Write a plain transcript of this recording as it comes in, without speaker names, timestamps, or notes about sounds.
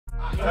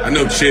I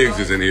know Chigs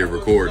is in here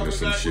recording or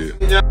some shit.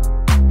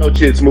 No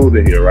Chig Smooth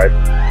in here, right?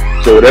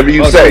 So whatever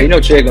you say, you know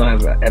Chig gonna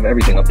have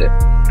everything up there.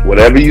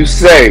 Whatever you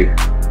say,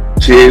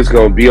 Chig's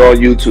gonna be on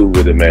YouTube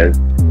with it, man.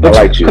 I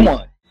like you. Come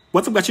on.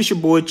 What's up guys, it's your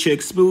boy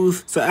Chig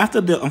Smooth. So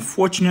after the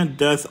unfortunate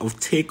death of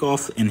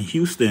TakeOff in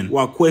Houston,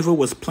 while Quavo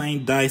was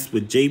playing dice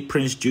with Jay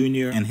Prince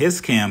Jr. and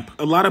his camp,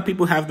 a lot of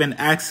people have been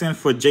asking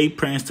for Jay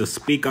Prince to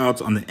speak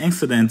out on the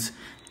incident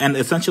and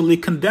essentially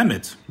condemn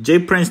it. Jay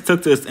Prince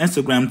took to his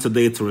Instagram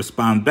today to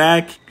respond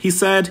back. He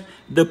said,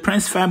 "The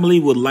Prince family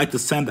would like to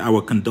send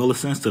our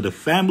condolences to the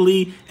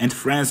family and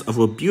friends of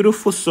a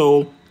beautiful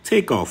soul,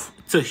 TakeOff.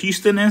 To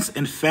Houstonians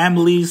and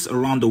families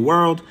around the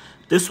world,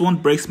 this one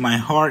breaks my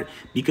heart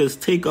because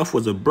TakeOff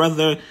was a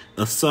brother,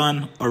 a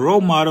son, a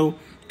role model,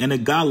 and a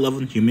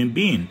God-loving human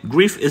being.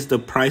 Grief is the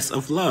price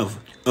of love,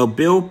 a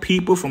bill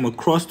people from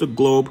across the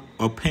globe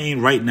are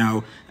paying right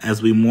now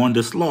as we mourn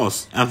this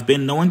loss. I've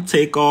been knowing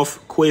TakeOff,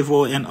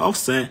 Quavo, and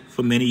Offset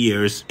for many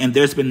years, and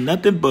there's been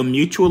nothing but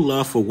mutual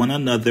love for one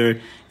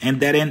another, and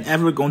that ain't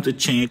ever going to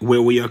change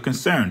where we are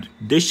concerned.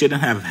 This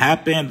shouldn't have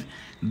happened.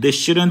 This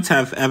shouldn't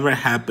have ever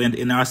happened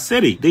in our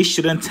city. This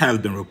shouldn't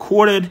have been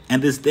recorded,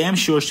 and this damn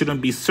sure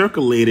shouldn't be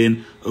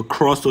circulating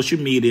across social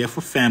media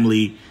for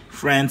family,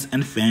 friends,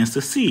 and fans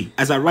to see.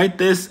 As I write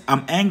this,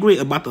 I'm angry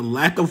about the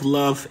lack of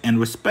love and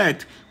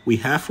respect we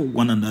have for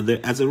one another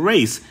as a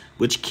race,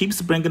 which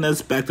keeps bringing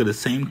us back to the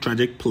same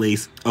tragic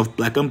place of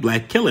black on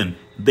black killing.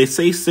 They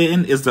say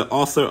Satan is the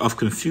author of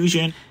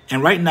confusion,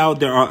 and right now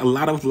there are a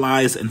lot of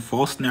lies and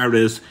false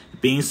narratives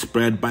being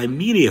spread by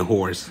media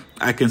whores.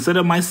 I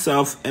consider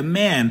myself a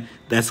man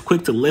that's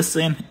quick to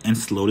listen and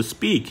slow to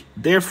speak.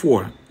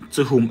 Therefore,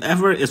 to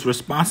whomever is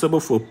responsible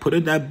for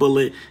putting that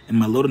bullet in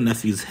my little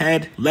nephew's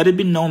head, let it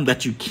be known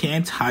that you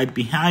can't hide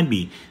behind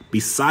me,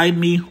 beside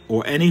me,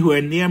 or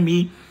anywhere near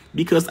me,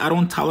 because I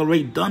don't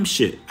tolerate dumb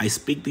shit. I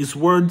speak these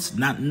words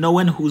not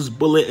knowing whose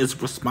bullet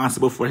is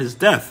responsible for his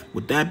death.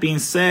 With that being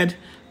said,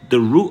 the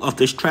root of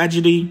this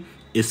tragedy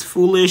is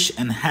foolish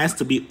and has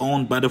to be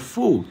owned by the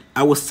fool.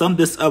 I will sum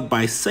this up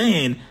by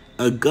saying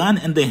a gun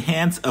in the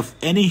hands of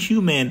any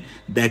human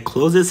that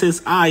closes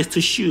his eyes to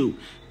shoot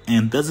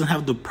and doesn't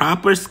have the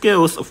proper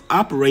skills of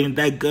operating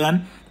that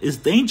gun is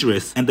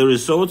dangerous, and the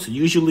results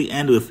usually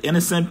end with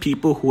innocent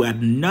people who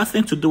had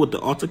nothing to do with the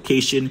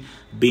altercation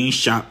being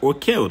shot or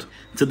killed.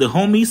 To the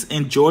homies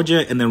in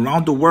Georgia and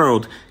around the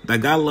world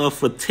that got love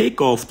for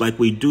TakeOff like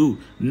we do,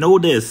 know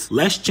this: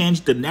 let's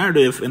change the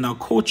narrative in our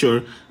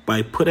culture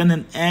by putting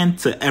an end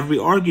to every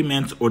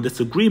argument or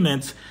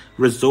disagreement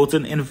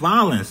resulting in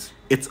violence.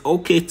 It's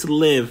okay to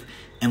live,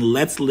 and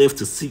let's live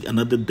to see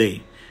another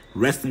day.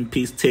 Rest in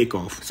peace,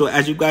 TakeOff." So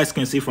as you guys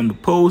can see from the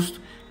post,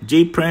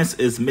 Jay Prince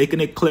is making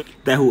it clear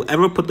that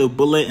whoever put the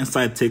bullet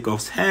inside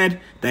TakeOff's head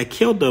that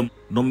killed him,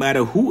 no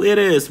matter who it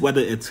is,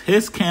 whether it's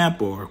his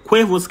camp or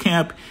Quavo's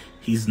camp,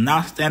 he's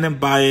not standing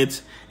by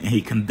it and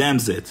he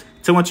condemns it.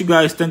 Tell me what you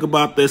guys think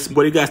about this.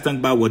 What do you guys think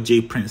about what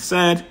Jay Prince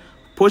said?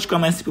 Post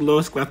comments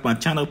below, subscribe to my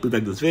channel, please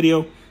like this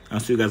video.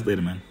 I'll see you guys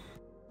later, man.